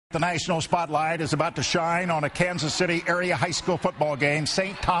The national spotlight is about to shine on a Kansas City area high school football game.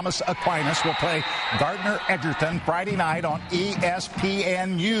 St. Thomas Aquinas will play Gardner-Edgerton Friday night on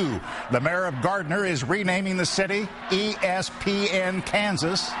ESPNU. The mayor of Gardner is renaming the city ESPN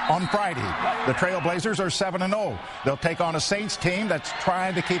Kansas on Friday. The Trailblazers are 7-0. They'll take on a Saints team that's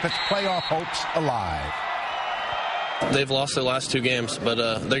trying to keep its playoff hopes alive. They've lost their last 2 games, but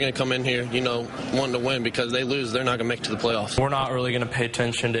they're going to come in here, wanting to win, because they lose, they're not going to make it to the playoffs. We're not really going to pay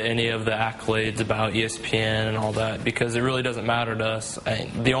attention to any of the accolades about ESPN and all that, because it really doesn't matter to us.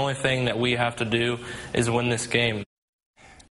 The only thing that we have to do is win this game.